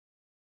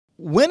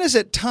When is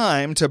it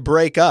time to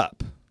break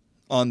up?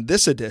 On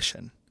this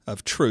edition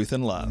of Truth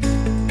and Love.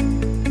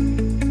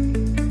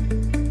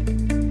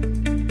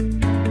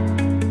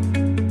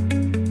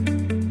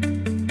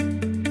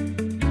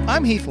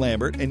 I'm Heath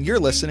Lambert, and you're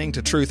listening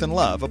to Truth and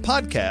Love, a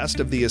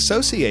podcast of the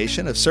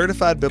Association of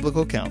Certified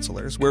Biblical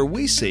Counselors, where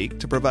we seek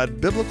to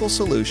provide biblical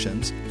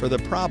solutions for the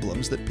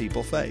problems that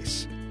people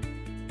face.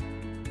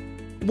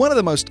 One of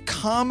the most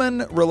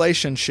common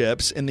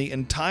relationships in the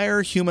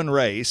entire human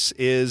race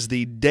is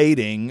the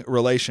dating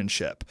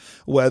relationship.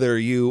 Whether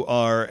you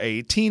are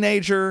a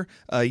teenager,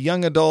 a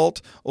young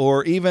adult,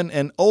 or even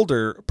an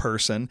older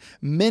person,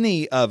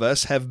 many of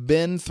us have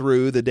been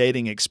through the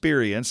dating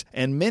experience,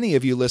 and many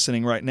of you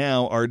listening right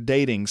now are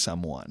dating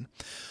someone.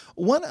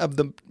 One of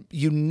the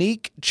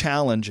unique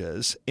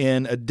challenges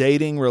in a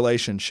dating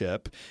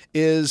relationship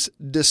is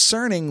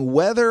discerning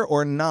whether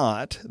or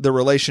not the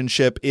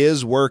relationship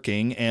is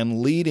working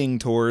and leading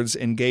towards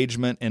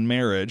engagement and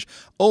marriage,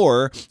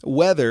 or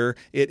whether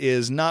it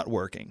is not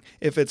working.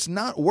 If it's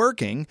not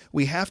working,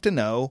 we have to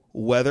know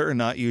whether or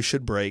not you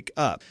should break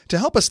up. To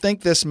help us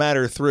think this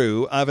matter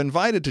through, I've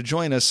invited to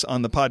join us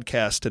on the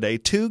podcast today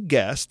two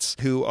guests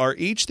who are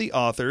each the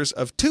authors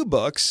of two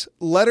books,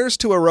 Letters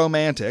to a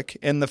Romantic.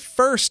 And the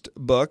first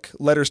book,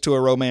 Letters to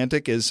a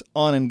Romantic, is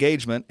on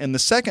engagement, and the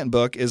second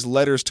book is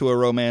Letters to a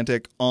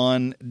Romantic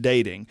on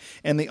dating.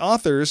 And the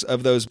authors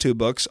of those two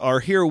books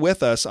are here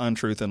with us on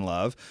Truth and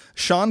Love,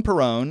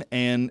 Perron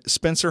and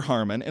Spencer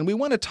Harmon, and we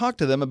want to talk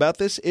to them about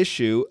this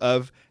issue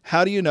of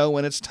how do you know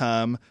when it's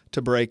time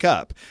to break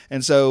up?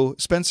 And so,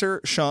 Spencer,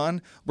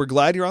 Sean, we're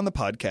glad you're on the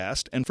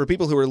podcast. And for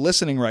people who are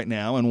listening right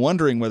now and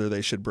wondering whether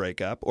they should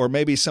break up, or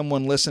maybe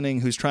someone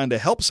listening who's trying to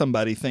help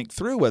somebody think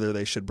through whether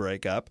they should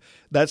break up,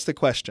 that's the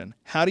question.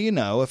 How do you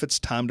know if it's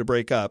time to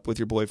break up with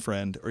your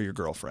boyfriend or your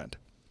girlfriend?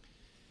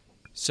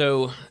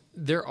 So,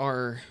 there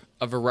are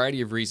a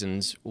variety of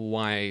reasons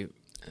why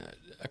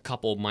a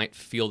couple might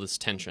feel this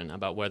tension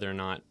about whether or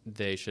not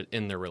they should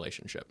end their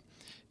relationship.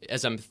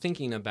 As I'm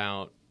thinking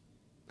about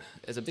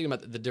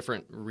the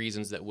different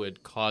reasons that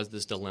would cause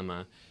this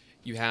dilemma,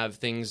 you have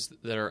things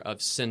that are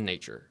of sin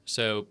nature.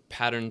 So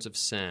patterns of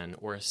sin,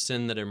 or a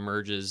sin that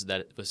emerges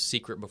that was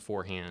secret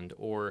beforehand,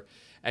 or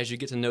as you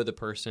get to know the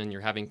person,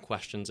 you're having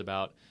questions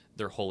about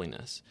their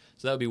holiness.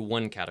 So that would be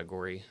one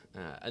category.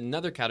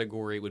 Another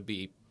category would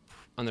be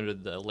under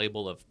the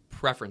label of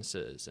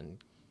preferences and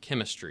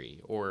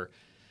chemistry or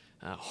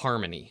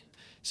harmony.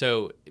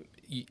 So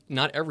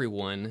not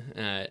everyone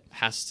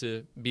has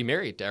to be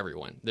married to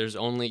everyone. There's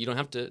a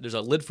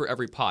lid for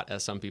every pot,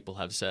 as some people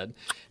have said.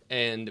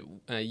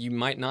 And you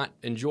might not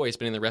enjoy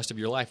spending the rest of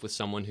your life with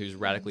someone who's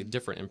radically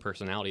different in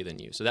personality than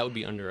you. So that would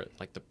be under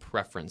like the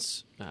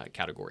preference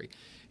category.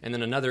 And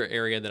then another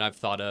area that I've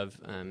thought of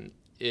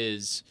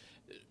is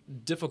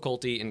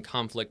difficulty and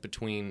conflict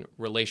between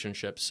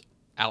relationships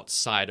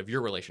outside of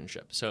your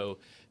relationship. So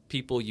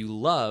people you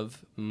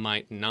love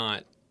might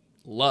not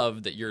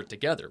love that you're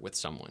together with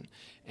someone.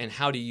 And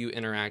how do you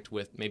interact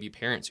with maybe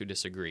parents who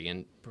disagree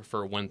and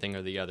prefer one thing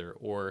or the other,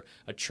 or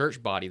a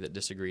church body that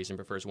disagrees and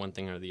prefers one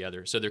thing or the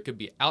other? So there could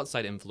be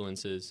outside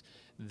influences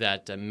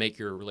that make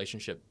your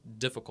relationship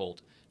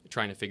difficult,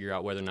 trying to figure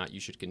out whether or not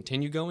you should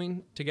continue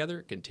going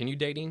together, continue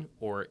dating,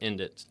 or end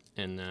it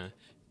and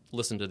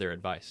listen to their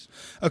advice.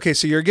 Okay,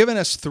 so you're giving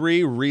us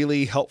three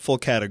really helpful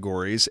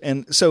categories.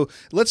 And so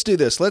let's do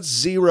this. Let's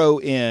zero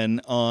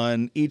in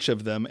on each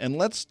of them. And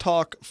let's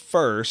talk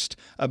first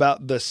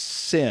about the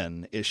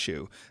sin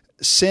issue.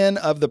 Sin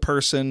of the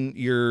person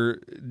you're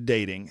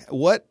dating.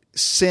 What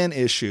sin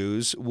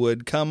issues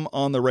would come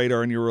on the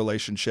radar in your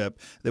relationship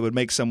that would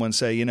make someone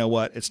say, you know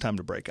what, it's time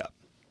to break up?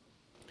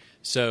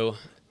 So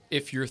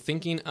if you're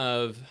thinking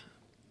of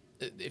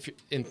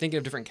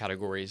different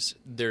categories,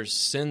 there's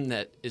sin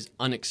that is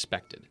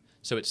unexpected.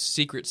 So it's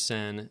secret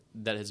sin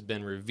that has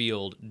been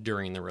revealed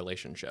during the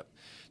relationship.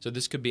 So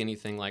this could be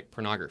anything like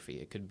pornography.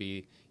 It could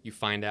be you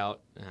find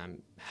out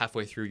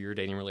halfway through your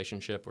dating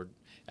relationship, or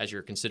as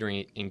you're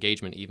considering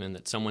engagement even,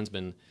 that someone's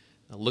been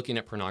looking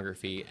at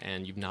pornography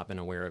and you've not been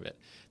aware of it.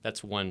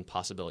 That's one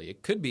possibility.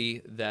 It could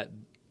be that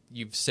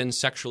you've sinned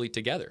sexually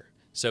together.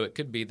 So it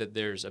could be that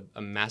there's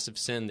a massive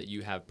sin that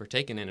you have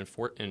partaken in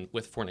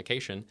with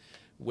fornication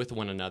with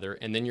one another,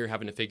 and then you're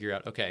having to figure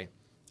out, okay,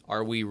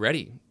 are we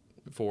ready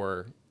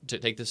to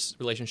take this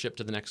relationship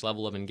to the next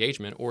level of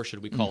engagement, or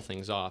should we call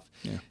things off?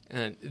 Yeah.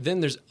 And then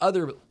there's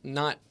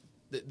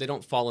they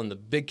don't fall in the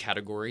big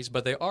categories,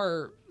 but they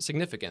are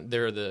significant.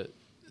 They're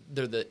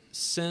the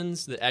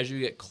sins that as you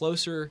get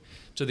closer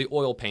to the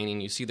oil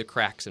painting, you see the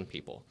cracks in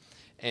people.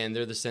 And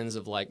they're the sins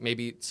of, like,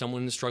 maybe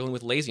someone is struggling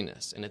with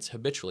laziness and it's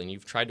habitually and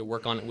you've tried to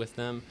work on it with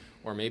them,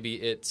 or maybe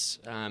it's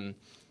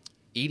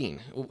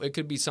eating. It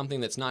could be something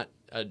that's not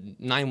a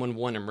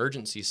 911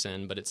 emergency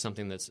sin, but it's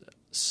something that's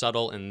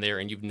subtle and there,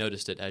 and you've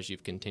noticed it as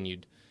you've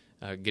continued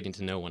getting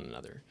to know one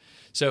another.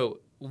 So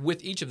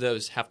with each of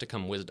those have to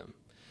come wisdom.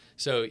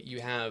 So you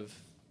have,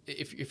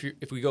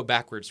 if we go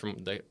backwards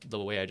from the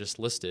way I just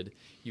listed,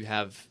 you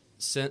have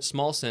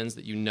small sins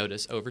that you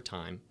notice over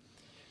time.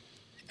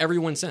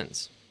 Everyone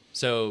sins.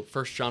 So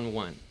 1 John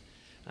 1,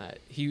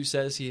 He who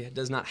says he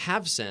does not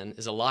have sin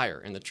is a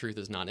liar, and the truth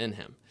is not in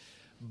him.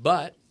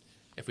 But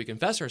if we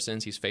confess our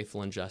sins, he's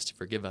faithful and just to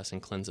forgive us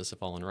and cleanse us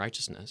of all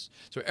unrighteousness.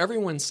 So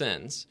everyone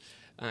sins.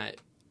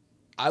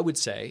 I would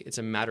say it's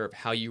a matter of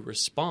how you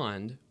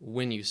respond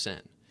when you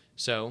sin.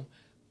 So,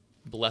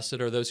 blessed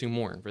are those who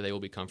mourn, for they will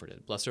be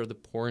comforted. Blessed are the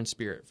poor in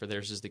spirit, for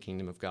theirs is the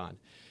kingdom of God.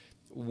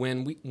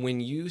 When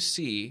you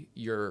see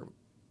your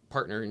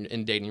partner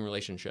in dating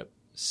relationship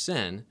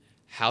sin,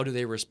 how do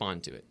they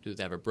respond to it? Do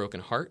they have a broken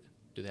heart?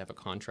 Do they have a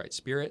contrite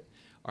spirit?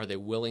 Are they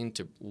willing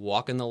to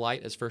walk in the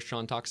light, as 1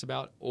 John talks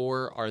about?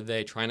 Or are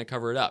they trying to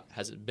cover it up?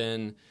 Has it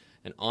been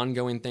an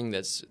ongoing thing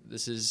this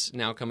is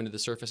now coming to the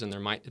surface, and it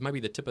might be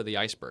the tip of the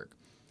iceberg?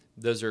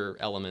 Those are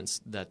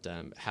elements that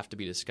have to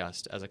be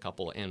discussed as a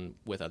couple and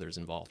with others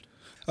involved.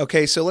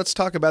 Okay, so let's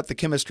talk about the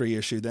chemistry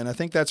issue then. I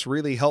think that's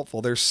really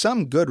helpful. There's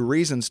some good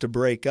reasons to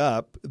break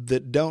up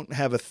that don't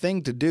have a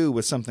thing to do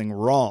with something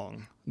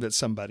wrong that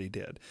somebody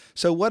did.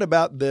 So what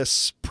about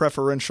this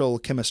preferential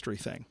chemistry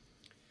thing?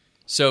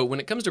 So when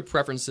it comes to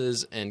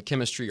preferences and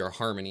chemistry or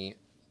harmony,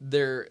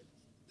 there's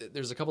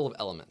a couple of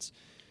elements.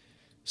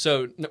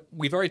 So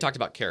we've already talked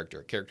about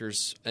character.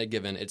 Character's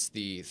given. It's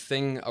the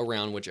thing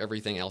around which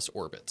everything else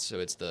orbits. So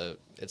it's the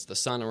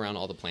sun around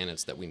all the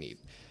planets that we need.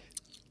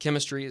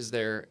 Chemistry is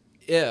there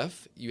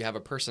if you have a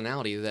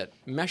personality that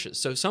meshes.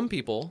 So some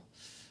people,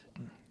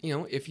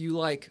 if you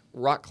like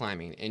rock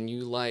climbing and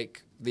you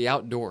like the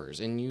outdoors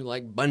and you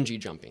like bungee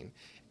jumping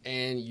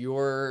and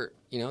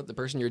the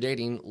person you're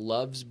dating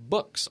loves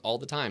books all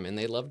the time and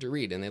they love to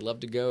read and they love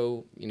to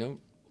go,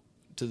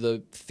 to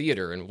the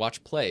theater and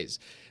watch plays,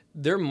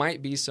 there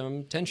might be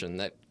some tension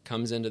that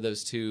comes into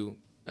those two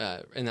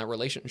in that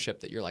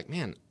relationship that you're like,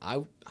 man,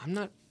 I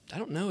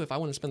don't know if I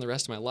want to spend the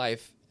rest of my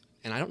life,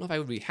 and I don't know if I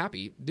would be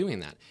happy doing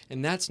that.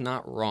 And that's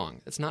not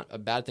wrong. It's not a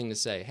bad thing to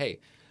say, hey,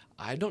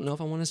 I don't know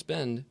if I want to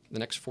spend the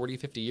next 40,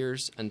 50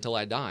 years until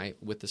I die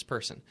with this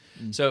person.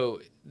 Mm.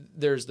 So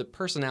there's the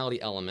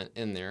personality element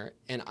in there,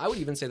 and I would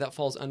even say that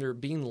falls under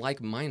being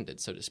like-minded,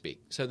 so to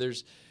speak. So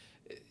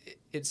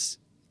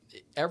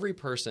every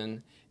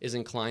person is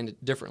inclined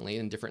differently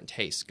in different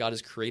tastes. God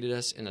has created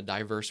us in a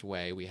diverse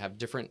way. We have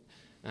different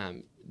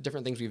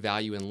things we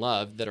value and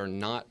love that are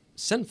not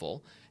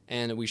sinful,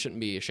 and we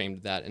shouldn't be ashamed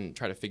of that and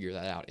try to figure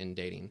that out in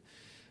dating.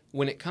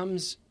 When it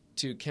comes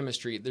to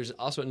chemistry, there's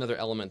also another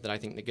element that I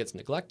think that gets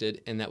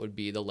neglected, and that would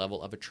be the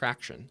level of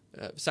attraction,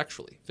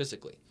 sexually,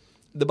 physically.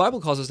 The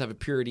Bible calls us to have a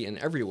purity in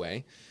every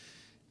way,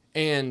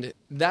 and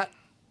that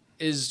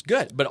is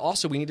good, but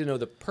also we need to know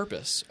the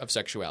purpose of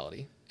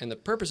sexuality, and the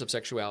purpose of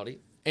sexuality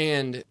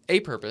and a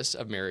purpose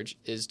of marriage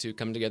is to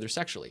come together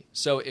sexually.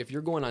 So if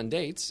you're going on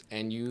dates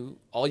and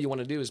all you want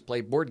to do is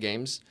play board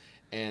games,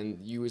 and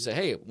you would say,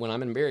 hey, when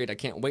I'm married, I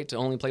can't wait to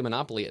only play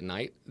Monopoly at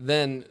night,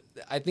 then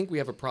I think we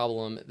have a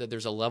problem that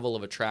there's a level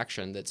of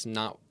attraction that's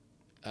not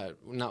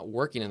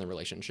working in the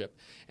relationship.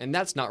 And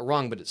that's not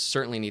wrong, but it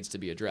certainly needs to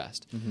be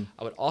addressed. Mm-hmm.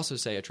 I would also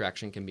say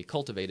attraction can be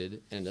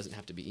cultivated, and it doesn't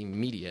have to be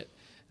immediate,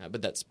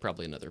 but that's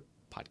probably another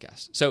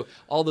podcast. So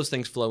all those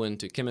things flow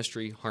into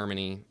chemistry,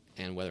 harmony,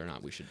 and whether or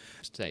not we should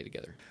stay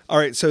together. All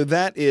right, so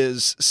that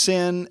is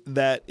sin,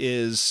 that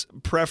is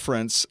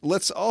preference.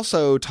 Let's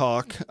also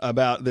talk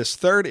about this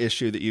third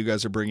issue that you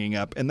guys are bringing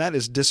up, and that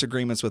is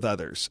disagreements with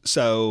others.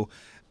 So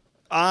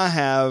I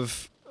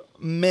have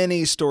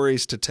many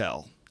stories to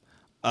tell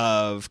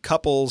of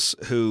couples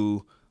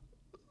who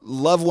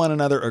love one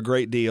another a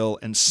great deal,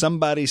 and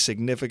somebody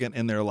significant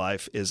in their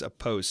life is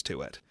opposed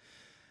to it.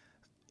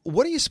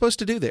 What are you supposed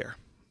to do there?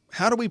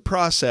 How do we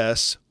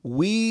process,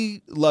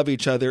 we love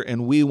each other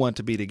and we want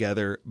to be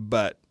together,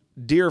 but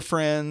dear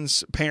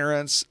friends,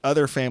 parents,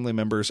 other family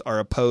members are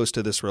opposed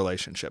to this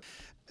relationship?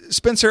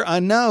 Spencer, I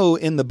know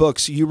in the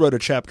books you wrote a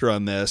chapter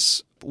on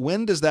this.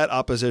 When does that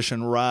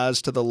opposition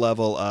rise to the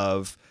level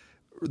of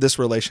this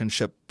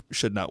relationship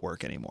should not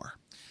work anymore?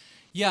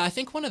 Yeah, I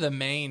think one of the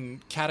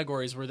main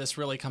categories where this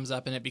really comes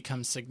up and it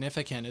becomes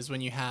significant is when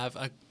you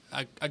have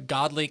a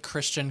godly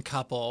Christian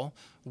couple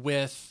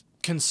with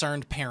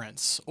concerned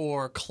parents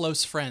or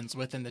close friends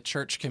within the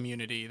church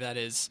community that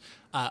is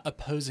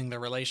opposing the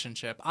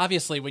relationship.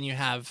 Obviously, when you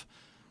have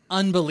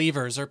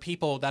unbelievers or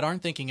people that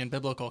aren't thinking in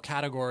biblical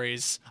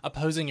categories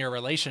opposing your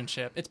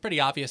relationship, it's pretty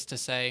obvious to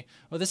say,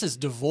 well, this is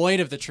devoid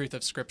of the truth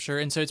of Scripture,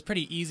 and so it's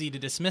pretty easy to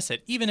dismiss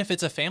it. Even if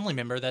it's a family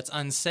member that's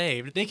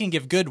unsaved, they can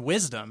give good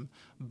wisdom,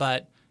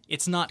 but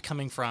it's not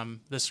coming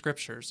from the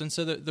Scriptures. And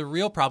so the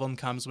real problem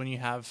comes when you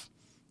have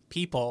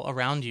people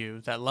around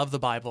you that love the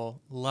Bible,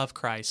 love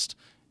Christ,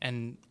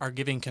 and are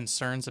giving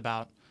concerns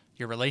about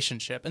your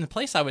relationship. And the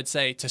place I would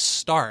say to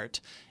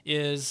start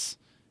is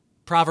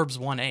Proverbs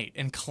 1:8.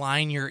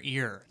 Incline your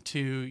ear to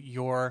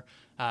your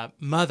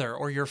mother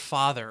or your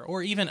father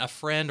or even a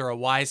friend or a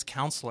wise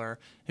counselor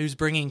who's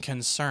bringing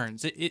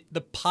concerns.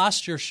 The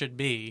posture should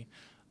be,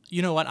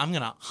 you know what, I'm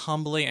going to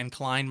humbly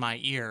incline my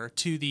ear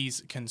to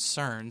these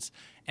concerns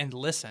and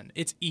listen.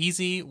 It's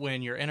easy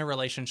when you're in a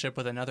relationship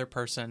with another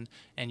person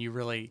and you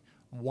really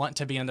want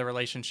to be in the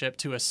relationship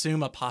to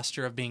assume a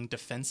posture of being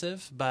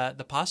defensive, but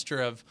the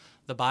posture of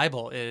the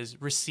Bible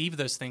is receive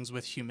those things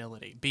with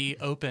humility, be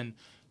open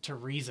to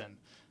reason.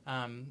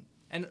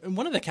 And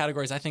one of the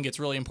categories I think it's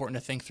really important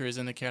to think through is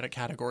in the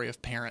category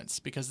of parents,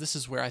 because this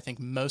is where I think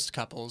most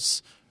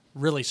couples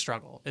really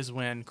struggle, is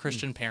when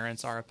Christian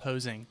parents are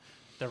opposing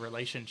the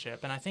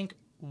relationship. And I think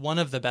one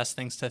of the best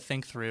things to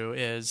think through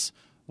is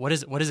what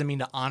does it mean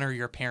to honor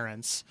your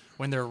parents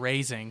when they're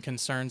raising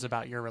concerns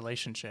about your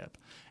relationship?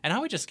 And I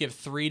would just give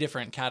 3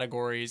 different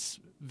categories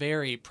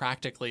very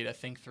practically to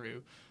think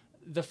through.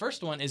 The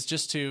first one is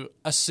just to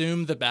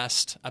assume the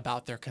best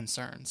about their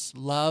concerns.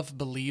 Love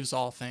believes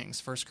all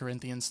things, 1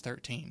 Corinthians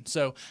 13.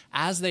 So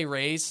as they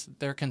raise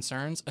their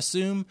concerns,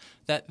 assume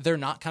that they're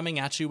not coming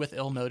at you with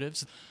ill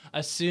motives.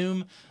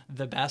 Assume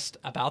the best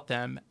about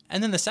them.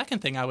 And then the second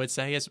thing I would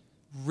say is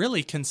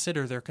really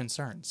consider their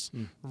concerns.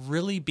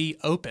 Really be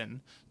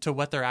open to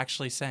what they're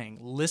actually saying.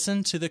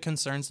 Listen to the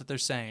concerns that they're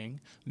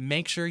saying.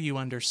 Make sure you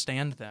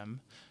understand them,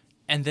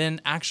 and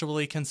then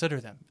actually consider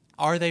them.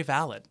 Are they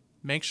valid?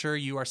 Make sure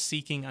you are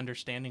seeking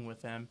understanding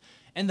with them.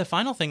 And the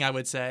final thing I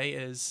would say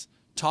is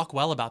talk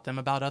well about them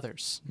about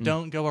others.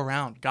 Don't go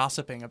around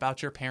gossiping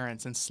about your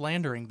parents and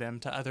slandering them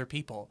to other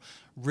people.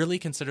 Really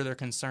consider their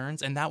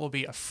concerns, and that will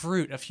be a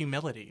fruit of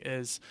humility.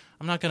 Is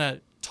I'm not going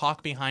to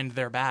talk behind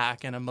their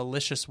back in a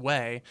malicious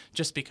way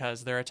just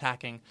because they're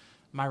attacking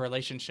my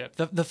relationship.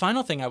 The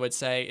final thing I would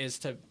say is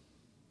to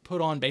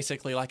put on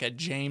basically like a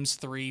James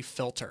 3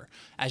 filter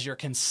as you're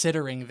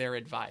considering their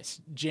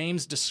advice.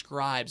 James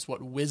describes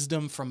what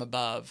wisdom from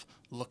above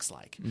looks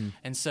like.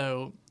 And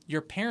so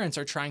your parents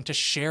are trying to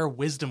share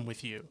wisdom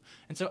with you.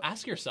 And so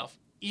ask yourself,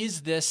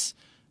 is this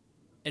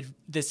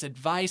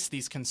advice,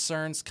 these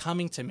concerns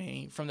coming to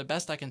me from the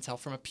best I can tell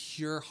from a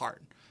pure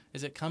heart?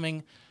 Is it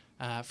coming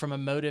from a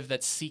motive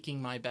that's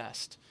seeking my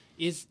best?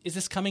 Is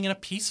this coming in a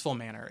peaceful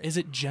manner? Is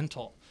it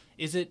gentle?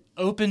 Is it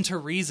open to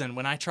reason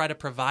when I try to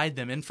provide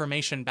them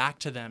information back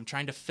to them,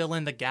 trying to fill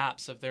in the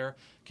gaps of their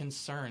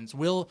concerns?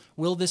 Will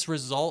this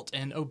result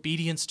in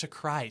obedience to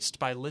Christ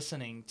by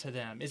listening to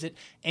them? Is it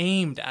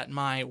aimed at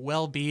my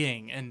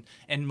well-being and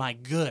my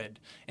good?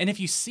 And if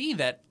you see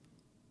that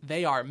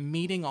they are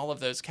meeting all of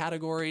those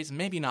categories,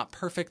 maybe not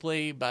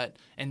perfectly, but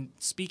and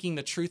speaking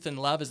the truth in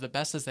love as the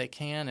best as they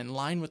can in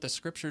line with the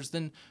scriptures,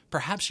 then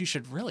perhaps you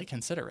should really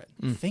consider it.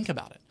 Think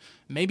about it.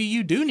 Maybe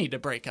you do need to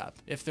break up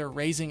if they're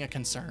raising a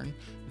concern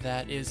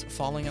that is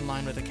falling in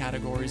line with the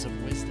categories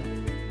of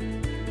wisdom.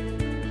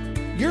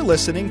 You're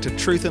listening to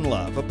Truth in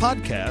Love, a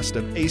podcast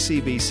of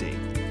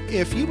ACBC.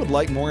 If you would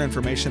like more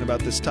information about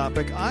this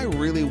topic, I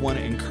really want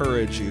to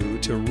encourage you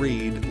to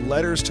read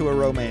Letters to a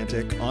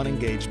Romantic on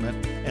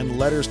Engagement and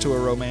Letters to a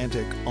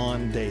Romantic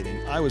on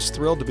Dating. I was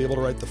thrilled to be able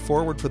to write the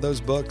foreword for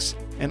those books,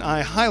 and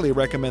I highly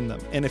recommend them.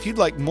 And if you'd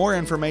like more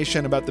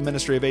information about the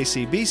ministry of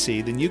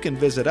ACBC, then you can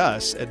visit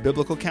us at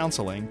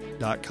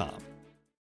biblicalcounseling.com.